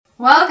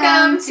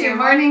Welcome to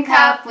Morning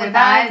Cup with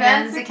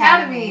iBenz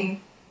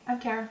Academy. I'm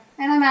Kara.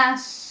 And I'm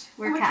Ash.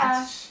 We're I'm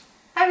Cash.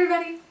 Hi,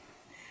 everybody.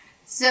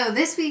 So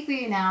this week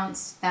we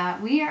announced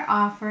that we are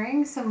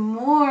offering some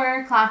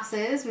more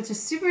classes, which is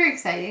super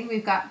exciting.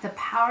 We've got the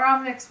Power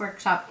Optics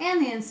Workshop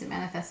and the Instant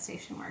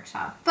Manifestation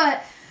Workshop.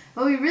 But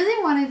what we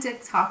really wanted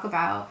to talk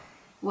about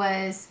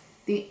was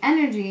the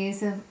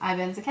energies of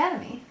iBenz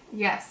Academy.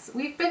 Yes,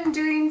 we've been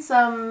doing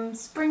some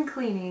spring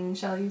cleaning,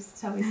 shall we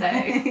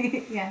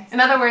say. Yes.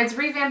 In other words,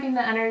 revamping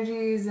the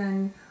energies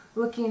and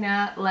looking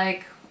at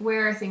like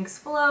where are things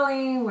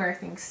flowing, where are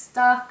things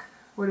stuck,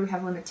 where do we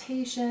have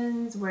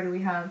limitations, where do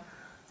we have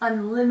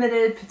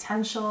unlimited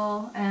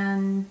potential,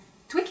 and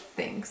tweaking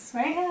things,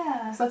 right?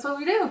 Yeah. So that's what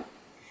we do.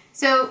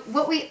 So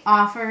what we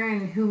offer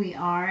and who we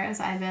are as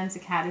iBenz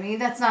Academy,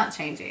 that's not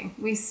changing.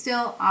 We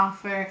still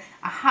offer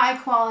a high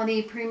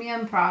quality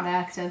premium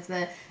product of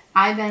the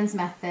iBenz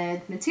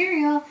method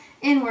material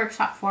in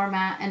workshop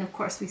format, and of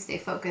course we stay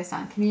focused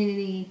on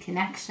community,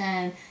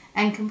 connection,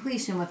 and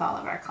completion with all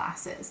of our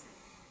classes.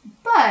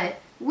 But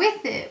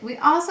with it, we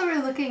also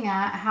are looking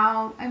at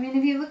how,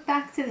 if you look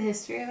back to the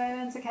history of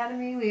iBenz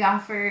Academy, we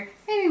offer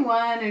maybe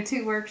 1 or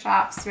 2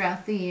 workshops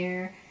throughout the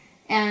year,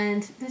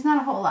 and there's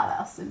not a whole lot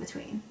else in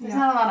between. There's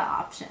not a lot of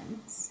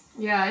options.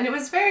 Yeah, and it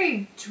was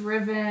very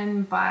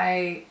driven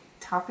by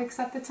topics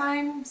at the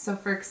time. So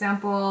for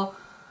example,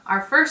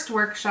 our first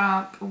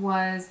workshop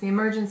was the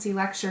emergency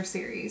lecture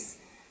series,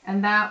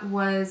 and that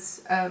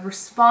was a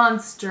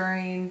response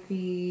during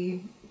the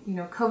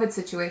COVID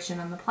situation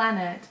on the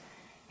planet.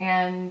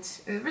 And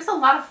there was a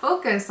lot of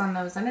focus on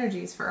those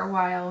energies for a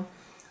while.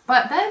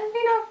 But then,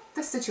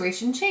 the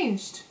situation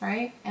changed,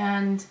 right?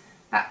 And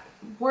that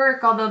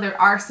work, although there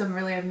are some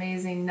really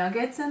amazing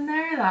nuggets in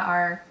there that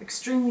are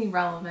extremely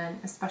relevant,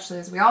 especially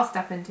as we all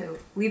step into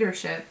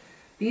leadership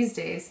these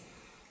days,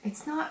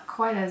 it's not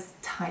quite as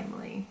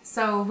timely.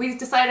 So we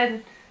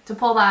decided to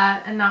pull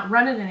that and not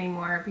run it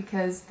anymore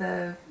because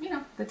the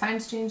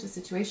times changed, the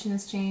situation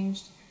has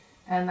changed.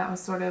 And that was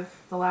sort of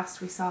the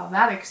last we saw of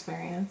that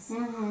experience.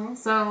 Mm-hmm.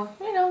 So,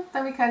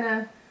 then we kind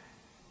of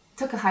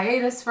took a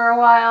hiatus for a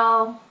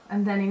while.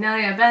 And then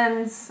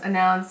iBenz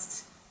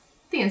announced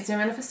the Instant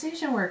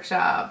Manifestation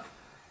Workshop.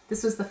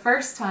 This was the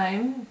first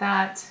time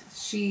that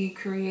she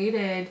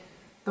created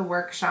the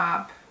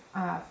workshop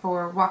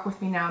for Walk With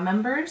Me Now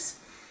members.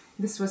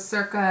 This was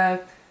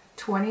circa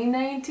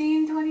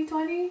 2019,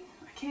 2020. I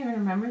can't even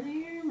remember the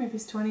year. Maybe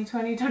it's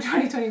 2020 to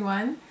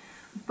 2021.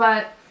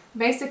 But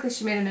basically,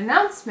 she made an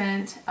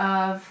announcement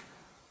of,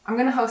 I'm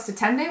going to host a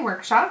 10-day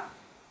workshop.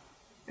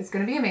 It's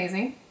going to be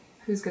amazing.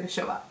 Who's going to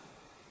show up?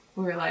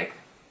 We were like,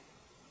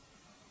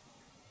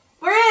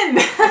 we're in!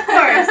 Of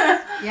course.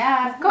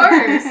 Yeah, Of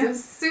course. It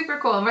was super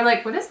cool. And we're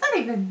like, what does that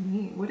even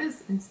mean? What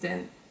is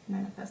instant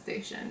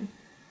manifestation?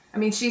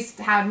 She's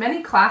had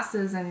many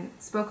classes and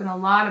spoken a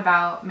lot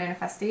about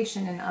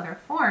manifestation in other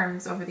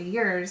forms over the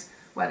years,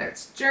 whether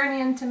it's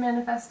journey into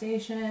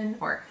manifestation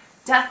or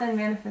death and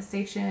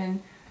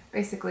manifestation,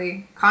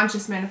 basically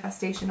conscious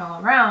manifestation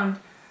all around.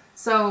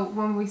 So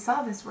when we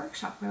saw this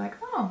workshop, we're like,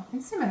 oh,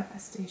 instant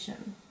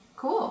manifestation.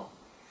 Cool.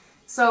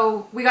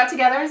 So we got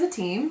together as a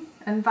team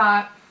and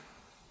thought,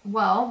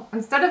 well,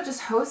 instead of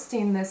just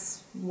hosting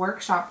this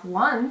workshop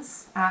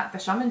once at the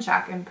Shaman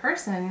Shack in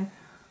person,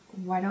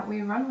 why don't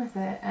we run with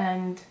it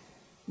and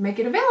make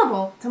it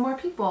available to more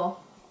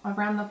people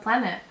around the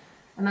planet?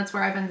 And that's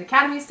where iBenz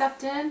Academy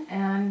stepped in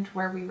and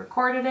where we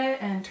recorded it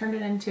and turned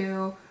it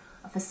into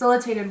a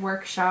facilitated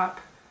workshop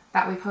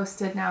that we've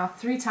hosted now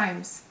 3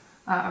 times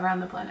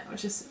around the planet,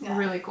 which is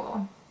really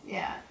cool.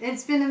 Yeah,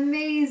 it's been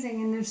amazing,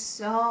 and there's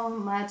so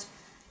much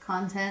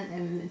content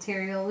and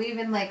material. We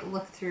even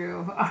look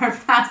through our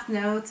past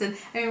notes, and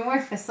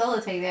we're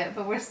facilitated,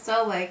 but we're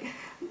still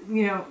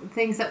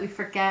things that we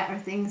forget or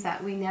things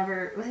that we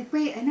never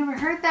wait, I never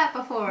heard that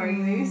before.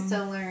 You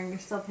still learn, you're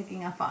still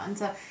picking up on.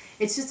 So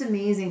it's just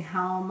amazing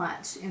how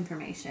much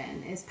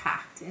information is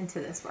packed into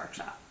this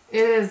workshop.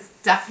 It is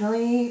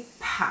definitely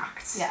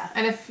packed. Yeah.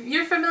 And if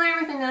you're familiar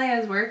with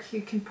Anelia's work,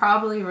 you can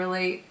probably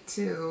relate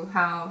to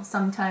how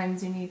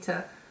sometimes you need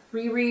to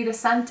reread a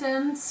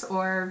sentence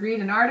or read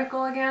an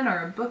article again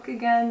or a book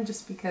again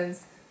just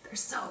because there's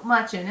so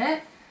much in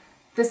it.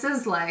 This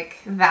is like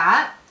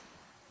that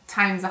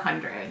times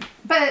 100.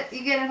 But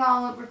you get it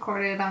all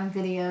recorded on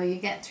video, you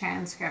get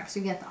transcripts,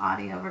 you get the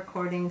audio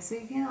recording, so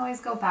you can always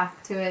go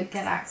back to it,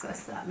 get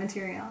access to that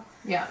material.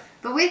 Yeah.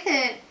 But with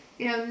it,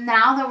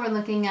 now that we're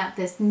looking at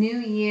this new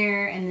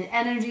year and the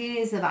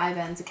energies of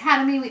iBenz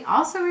Academy, we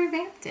also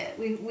revamped it.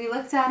 We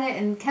looked at it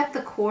and kept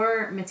the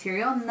core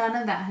material. None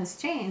of that has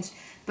changed,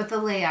 but the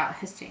layout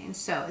has changed.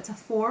 So it's a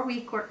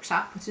 4-week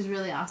workshop, which is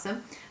really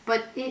awesome,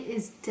 but it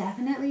is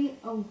definitely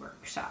a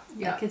workshop.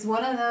 Yeah. It's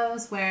one of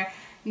those where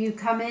you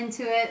come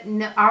into it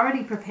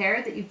already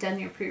prepared, that you've done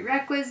your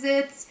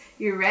prerequisites,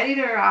 you're ready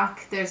to rock,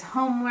 there's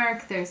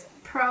homework, there's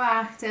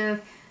proactive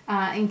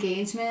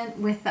engagement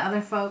with the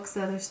other folks,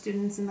 the other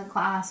students in the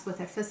class, with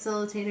their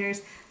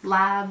facilitators,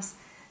 labs.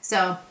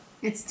 So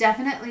it's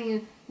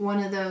definitely one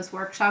of those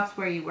workshops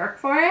where you work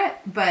for it,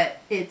 but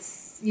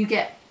you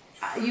get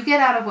you get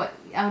out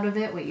of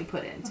it what you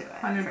put into it.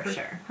 100%, for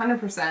sure.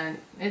 100%.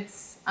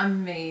 It's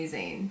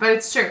amazing. But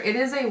it's true. It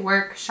is a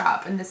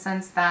workshop in the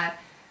sense that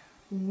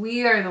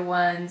we are the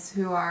ones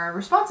who are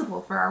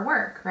responsible for our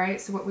work, right?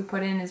 So what we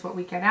put in is what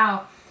we get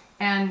out.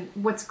 And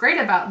what's great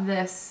about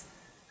this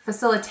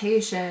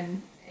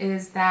facilitation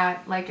is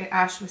that, like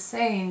Ash was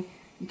saying,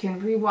 you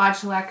can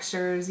rewatch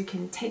lectures, you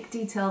can take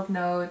detailed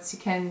notes, you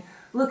can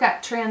look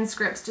at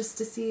transcripts just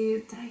to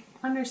see, did I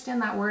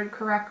understand that word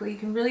correctly? You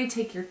can really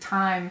take your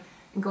time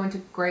and go into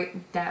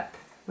great depth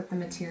with the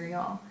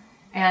material.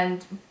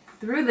 And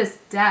through this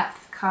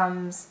depth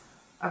comes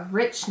a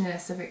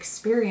richness of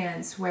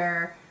experience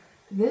where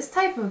this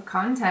type of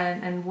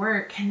content and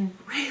work can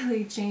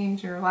really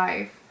change your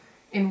life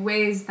in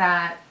ways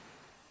that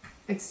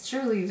it's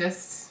truly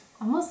just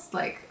almost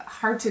like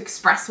hard to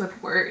express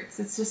with words.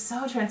 It's just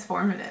so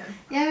transformative.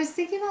 Yeah, I was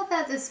thinking about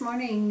that this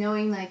morning,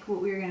 knowing like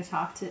what we were going to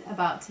talk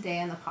about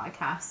today on the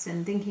podcast,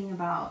 and thinking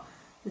about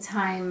the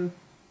time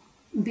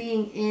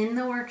being in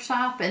the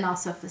workshop and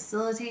also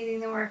facilitating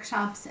the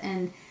workshops,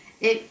 and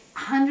it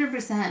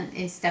 100%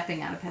 is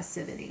stepping out of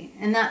passivity.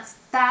 And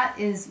that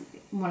is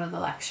one of the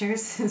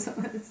lectures, is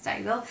what it's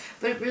titled,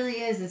 but it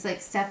really is. It's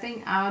like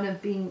stepping out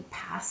of being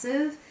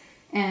passive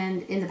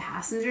and in the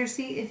passenger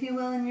seat, if you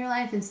will, in your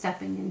life, and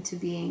stepping into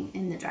being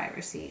in the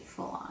driver's seat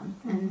full on.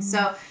 Mm-hmm. And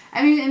so,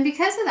 I mean, and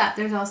because of that,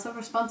 there's also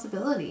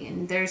responsibility,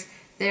 and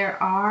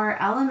there are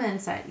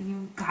elements that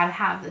you gotta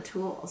have the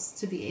tools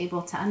to be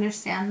able to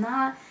understand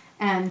that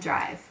and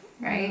drive,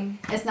 right?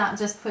 Mm-hmm. It's not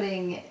just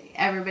putting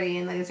everybody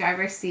in the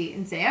driver's seat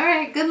and say, all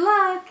right, good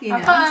luck, you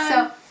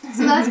know.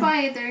 So that's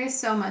why there is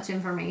so much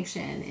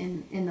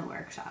information in the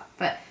workshop.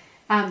 But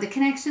the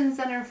connections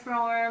that are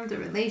formed, the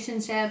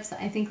relationships,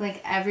 I think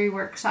like every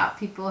workshop,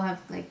 people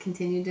have like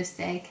continued to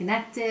stay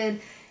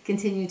connected,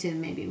 continue to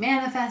maybe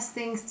manifest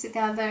things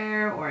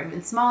together, or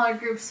even smaller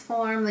groups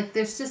form. Like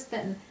it's just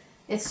been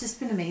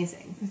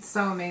amazing. It's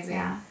so amazing.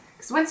 Yeah.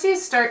 Because once you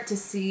start to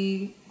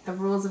see the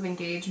rules of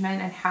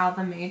engagement and how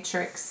the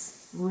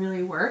matrix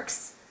really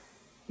works,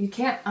 you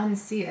can't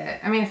unsee it.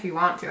 I mean, if you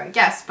want to, I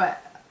guess,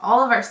 but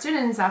all of our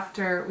students,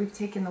 after we've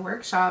taken the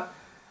workshop,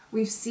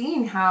 we've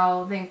seen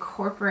how they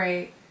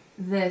incorporate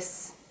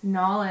this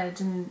knowledge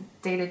in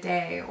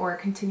day-to-day, or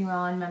continue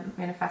on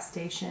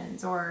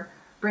manifestations, or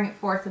bring it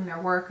forth in their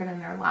work and in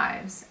their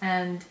lives.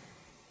 And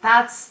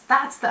that's the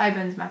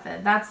iBenz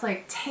method. That's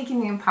like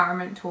taking the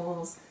empowerment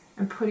tools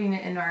and putting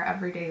it in our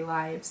everyday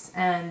lives.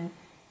 And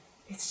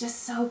it's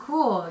just so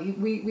cool.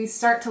 We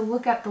start to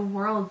look at the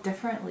world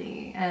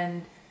differently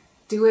and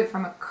do it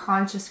from a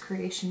conscious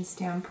creation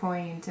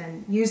standpoint,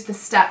 and use the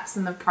steps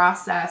in the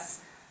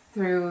process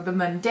through the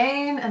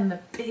mundane and the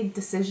big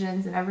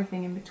decisions and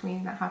everything in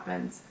between that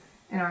happens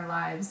in our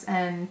lives.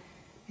 And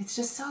it's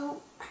just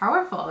so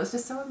powerful. It's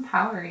just so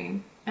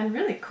empowering and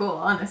really cool,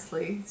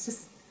 honestly. It's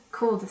just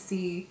cool to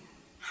see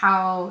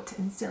how to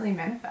instantly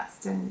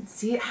manifest and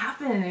see it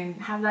happen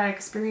and have that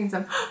experience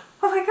of,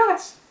 oh my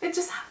gosh, it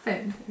just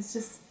happened. It's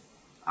just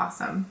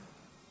awesome.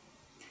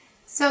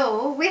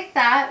 So with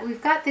that,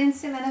 we've got the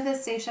Instant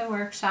Manifestation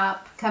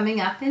Workshop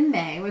coming up in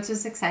May, which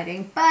is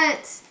exciting,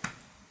 but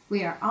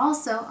we are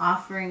also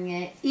offering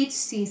it each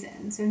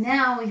season. So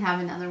now we have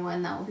another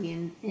one that will be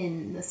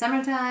in the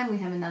summertime, we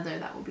have another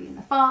that will be in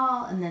the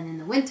fall, and then in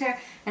the winter,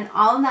 and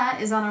all of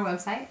that is on our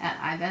website at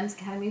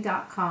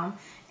ibenzacademy.com,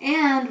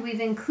 and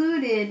we've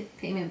included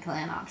payment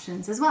plan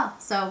options as well.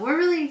 So we're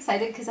really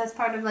excited because that's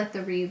part of like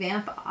the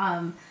revamp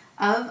of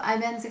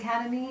iBenz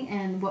Academy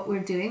and what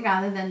we're doing,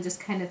 rather than just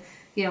kind of,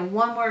 you know,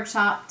 one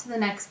workshop to the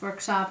next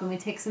workshop and we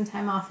take some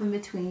time off in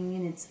between.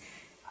 And it's,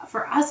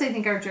 for us, I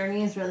think our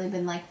journey has really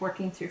been like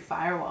working through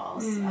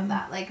firewalls of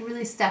that, like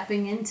really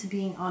stepping into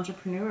being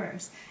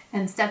entrepreneurs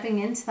and stepping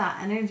into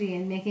that energy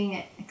and making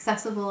it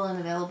accessible and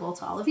available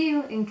to all of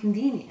you in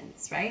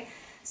convenience, right?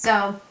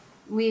 So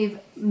we've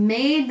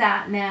made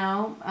that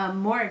now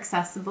more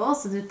accessible.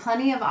 So there's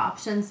plenty of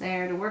options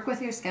there to work with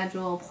your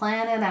schedule,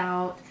 plan it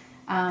out,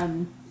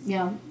 you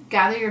know,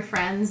 gather your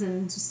friends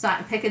and just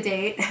pick a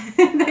date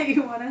that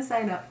you want to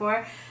sign up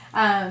for.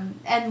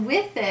 And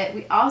with it,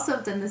 we also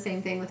have done the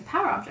same thing with the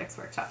Power Objects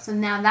Workshop. So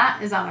now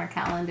that is on our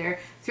calendar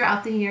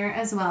throughout the year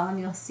as well, and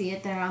you'll see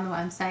it there on the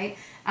website.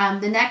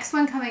 The next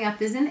one coming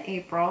up is in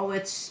April,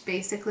 which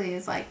basically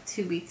is like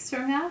 2 weeks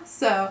from now.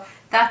 So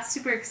that's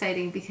super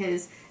exciting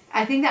because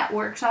I think that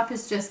workshop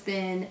has just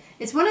been,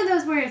 it's one of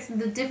those where it's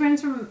the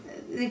difference from,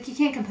 like you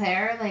can't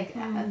compare like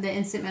the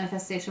Instant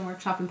Manifestation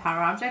Workshop and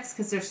Power Objects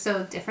because they're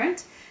so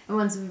different. And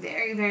one's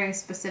very, very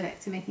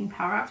specific to making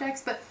power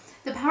objects. But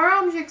the Power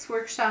Objects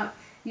Workshop,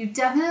 you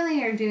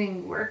definitely are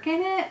doing work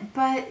in it,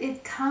 but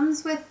it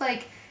comes with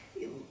like,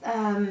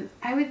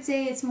 I would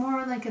say it's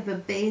more like of a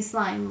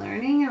baseline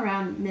learning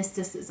around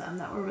mysticism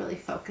that we're really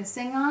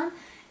focusing on.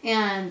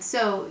 And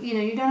so, you know,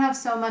 you don't have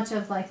so much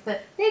of like the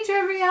nature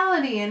of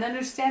reality and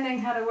understanding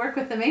how to work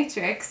with the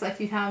matrix like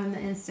you have in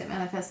the Instant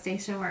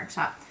Manifestation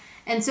Workshop.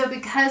 And so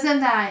because of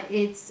that,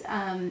 it's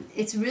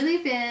really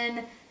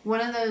been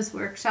one of those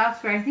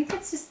workshops where I think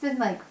it's just been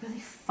like really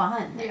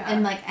fun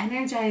and like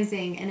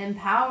energizing and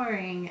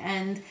empowering.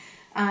 And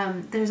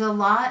There's a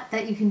lot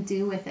that you can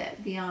do with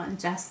it beyond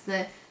just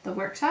the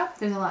workshop.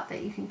 There's a lot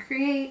that you can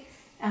create.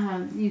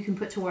 You can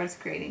put towards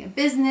creating a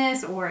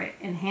business or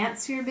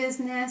enhance your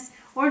business,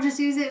 or just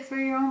use it for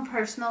your own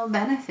personal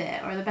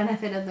benefit or the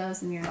benefit of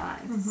those in your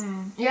lives.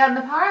 Yeah, and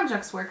the Power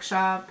Objects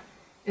workshop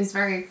is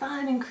very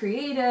fun and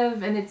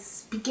creative, and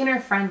it's beginner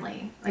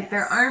friendly. Like,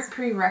 there aren't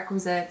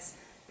prerequisites.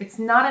 It's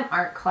not an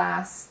art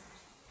class.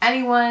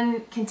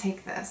 Anyone can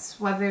take this,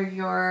 whether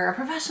you're a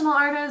professional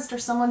artist or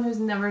someone who's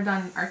never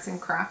done arts and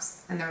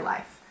crafts in their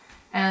life.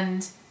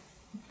 And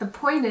the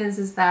point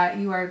is that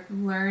you are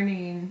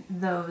learning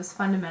those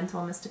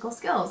fundamental mystical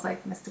skills,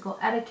 like mystical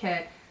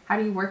etiquette. How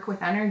do you work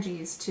with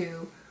energies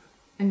to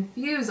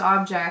infuse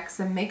objects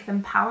and make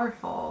them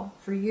powerful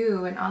for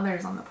you and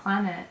others on the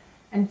planet?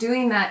 And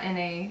doing that in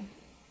a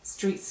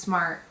street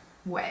smart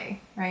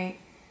way, right?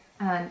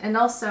 And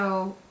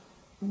also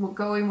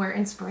going where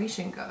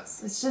inspiration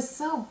goes. It's just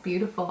so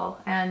beautiful.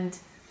 And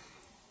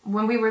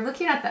when we were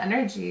looking at the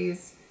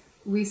energies,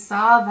 we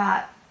saw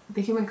that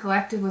the human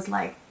collective was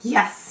like,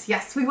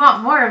 yes, we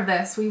want more of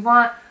this. We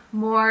want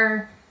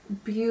more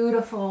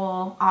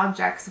beautiful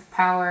objects of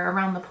power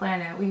around the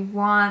planet. We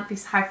want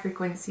these high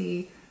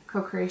frequency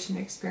co-creation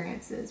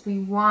experiences. We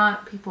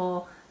want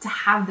people to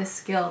have this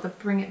skill, to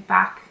bring it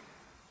back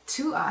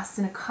to us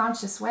in a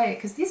conscious way,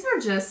 because these are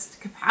just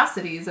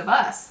capacities of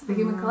us, the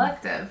human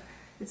collective.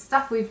 It's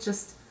stuff we've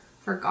just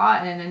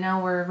forgotten, and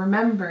now we're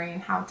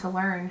remembering how to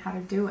learn how to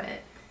do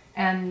it.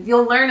 And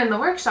you'll learn in the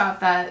workshop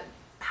that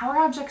power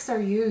objects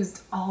are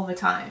used all the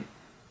time,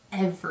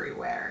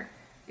 everywhere.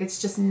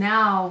 It's just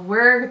now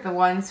we're the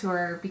ones who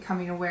are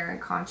becoming aware and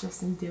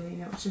conscious and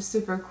doing it, which is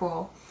super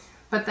cool.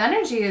 But the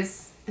energy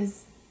is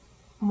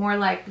more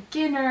like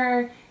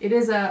beginner. It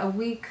is a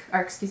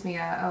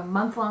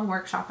month-long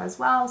workshop as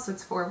well, so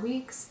it's 4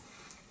 weeks.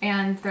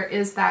 And there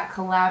is that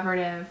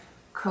collaborative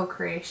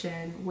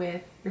co-creation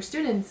with your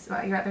students,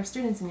 your other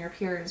students and your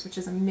peers, which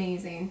is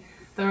amazing.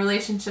 The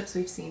relationships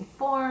we've seen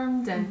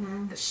formed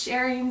and the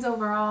sharings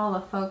overall,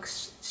 the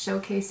folks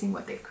showcasing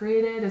what they've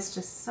created is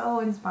just so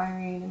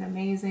inspiring and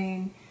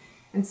amazing.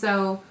 And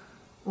so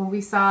when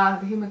we saw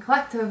the Human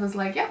Collective was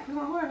like, we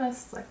want more of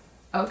this, it's like,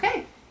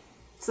 okay.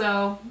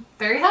 So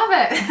there you have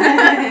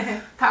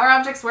it. Power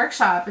Objects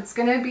Workshop. It's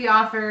going to be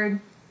offered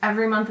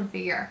every month of the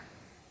year.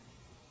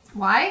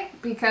 Why?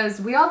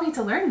 Because we all need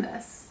to learn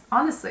this.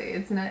 Honestly,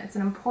 it's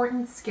an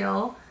important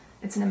skill.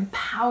 It's an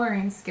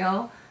empowering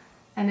skill.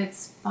 And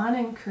it's fun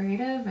and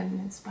creative and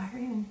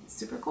inspiring and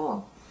super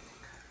cool.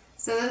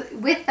 So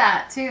with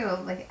that too,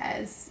 like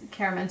as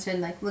Kara mentioned,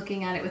 like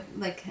looking at it with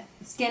like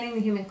scanning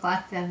the Human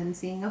Collective and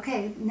seeing,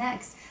 okay,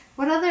 next,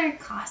 what other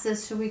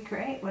classes should we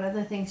create? What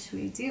other things should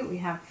we do? We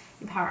have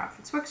the Power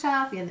Objects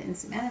Workshop, we have the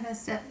Instant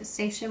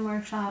Manifestation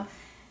Workshop.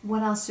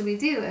 What else should we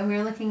do? And we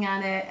were looking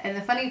at it, and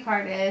the funny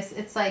part is,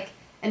 it's like,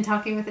 and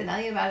talking with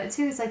Anelia about it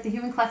too, it's like the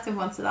Human Collective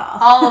wants it all.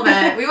 All of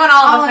it. We want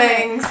all the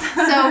things.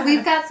 So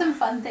we've got some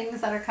fun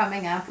things that are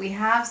coming up. We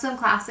have some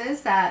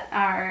classes that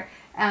are,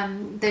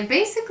 they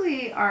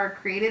basically are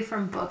created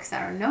from books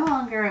that are no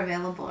longer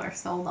available or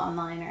sold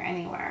online or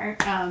anywhere.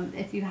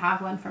 If you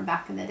have one from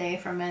back in the day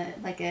from a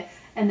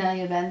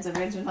iBenz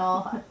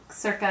original,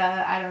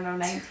 circa,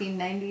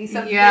 1990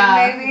 something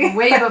maybe.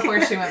 Way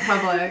before she went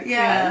public.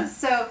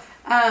 So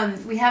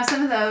we have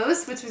some of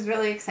those, which was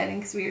really exciting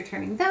because we are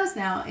turning those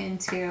now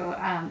into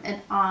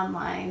an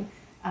online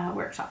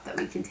workshop that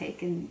we can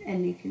take,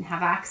 and you can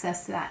have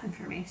access to that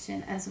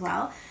information as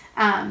well.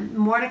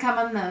 More to come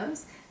on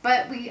those.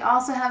 But we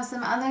also have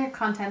some other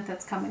content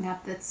that's coming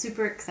up that's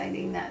super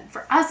exciting, that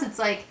for us it's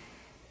like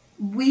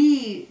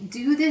we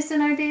do this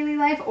in our daily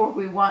life, or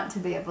we want to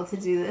be able to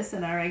do this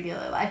in our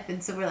regular life.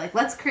 And so we're like,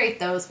 let's create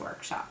those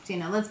workshops,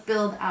 let's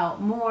build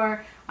out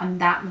more on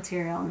that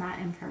material and that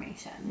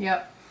information.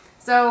 Yep.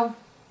 So,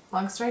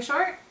 long story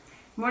short,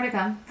 more to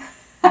come.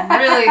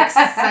 Really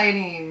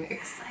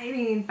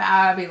exciting,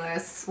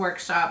 fabulous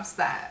workshops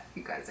that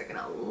you guys are going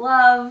to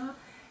love.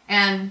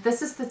 And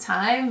this is the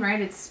time,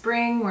 right? It's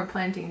spring, we're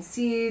planting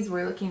seeds,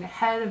 we're looking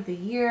ahead of the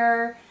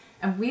year,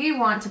 and we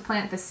want to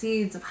plant the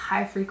seeds of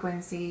high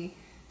frequency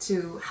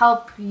to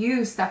help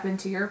you step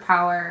into your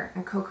power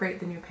and co-create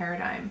the new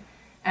paradigm.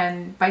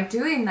 And by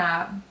doing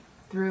that,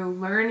 through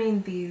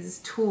learning these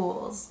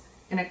tools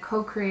in a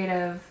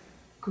co-creative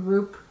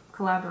group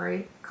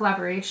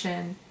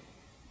collaboration,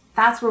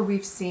 that's where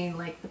we've seen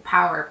like the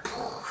power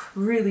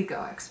really go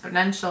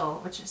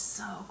exponential, which is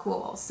so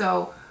cool.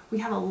 So we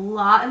have a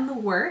lot in the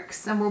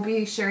works, and we'll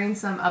be sharing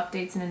some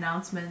updates and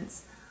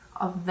announcements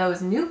of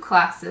those new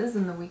classes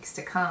in the weeks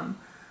to come.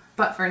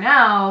 But for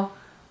now,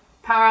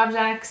 Power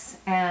Objects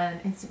and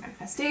Instant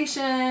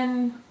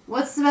Manifestation.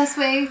 What's the best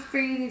way for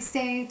you to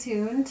stay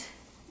tuned?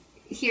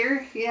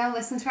 Here,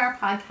 listen to our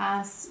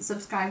podcast,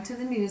 subscribe to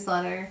the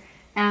newsletter,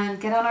 and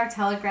get on our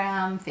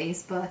Telegram,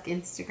 Facebook,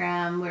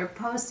 Instagram. We're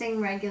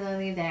posting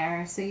regularly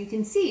there, so you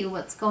can see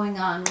what's going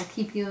on. We'll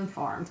keep you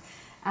informed.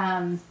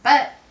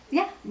 But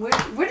yeah,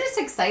 we're just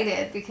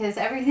excited because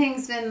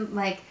everything's been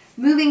like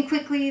moving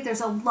quickly.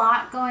 There's a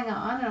lot going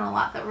on and a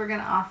lot that we're going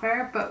to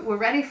offer, but we're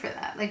ready for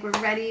that. Like, we're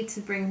ready to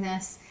bring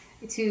this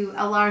to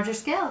a larger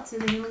scale, to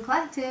the Human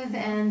Collective,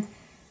 and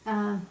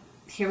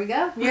here we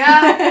go.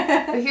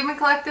 Yeah, the Human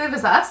Collective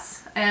is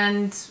us,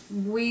 and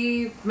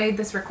we made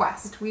this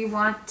request. We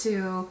want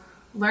to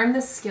learn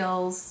the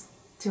skills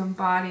to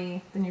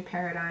embody the new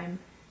paradigm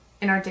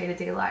in our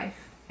day-to-day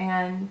life.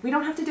 And we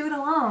don't have to do it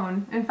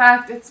alone. In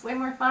fact, it's way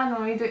more fun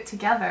when we do it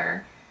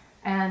together.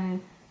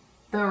 And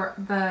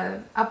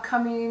the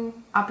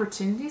upcoming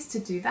opportunities to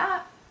do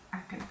that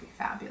are going to be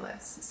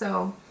fabulous.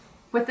 So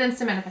with the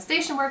Instant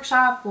Manifestation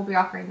Workshop, we'll be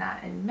offering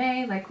that in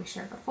May, like we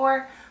shared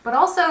before. But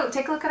also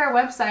take a look at our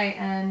website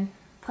and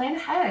plan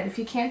ahead. If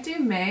you can't do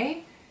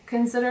May,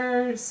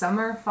 consider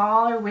summer,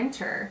 fall, or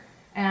winter.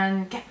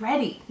 And get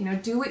ready.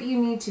 Do what you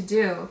need to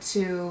do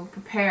to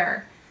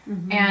prepare.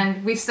 Mm-hmm.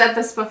 And we've said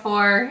this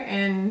before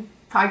in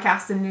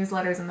podcasts and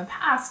newsletters in the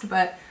past,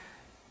 but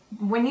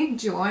when you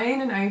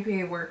join an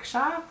IPA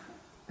workshop,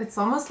 it's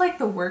almost like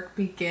the work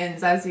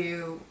begins as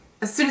soon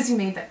as you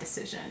made that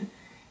decision.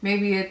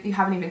 Maybe you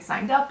haven't even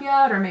signed up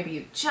yet, or maybe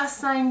you just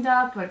signed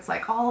up, but it's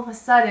like all of a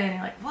sudden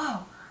you're like,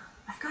 whoa,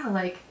 I've got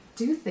to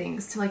do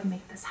things to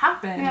make this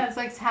happen. Yeah, it's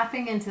like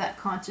tapping into that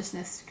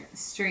consciousness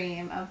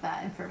stream of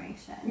that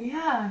information.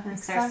 Yeah, and it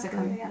starts to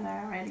come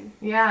together already.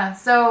 Yeah,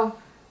 so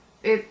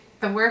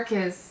the work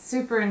is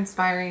super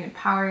inspiring,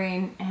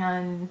 empowering,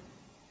 and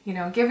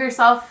give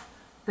yourself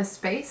the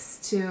space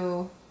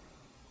to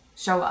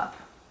show up.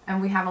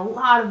 And we have a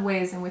lot of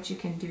ways in which you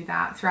can do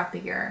that throughout the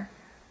year.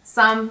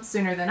 Some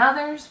sooner than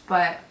others,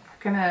 but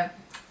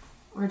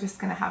we're just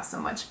gonna have so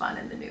much fun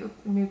in the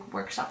new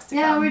workshops to come.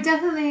 Yeah, we're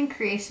definitely in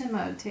creation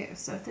mode too.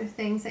 So if there are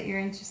things that you're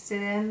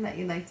interested in that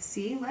you'd like to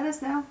see, let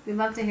us know. We'd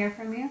love to hear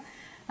from you.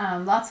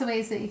 Lots of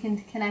ways that you can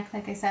connect,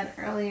 like I said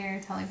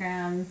earlier,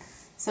 Telegram,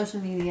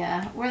 social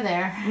media, we're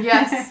there.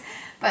 Yes.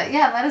 But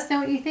yeah, let us know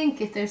what you think.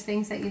 If there's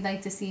things that you'd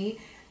like to see.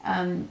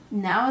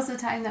 Now is the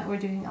time that we're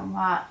doing a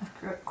lot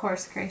of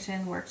course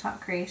creation, workshop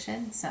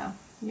creation. So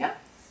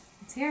yep,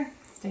 it's here.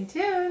 Stay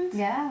tuned.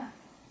 Yeah.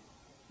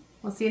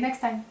 We'll see you next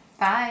time.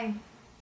 Bye.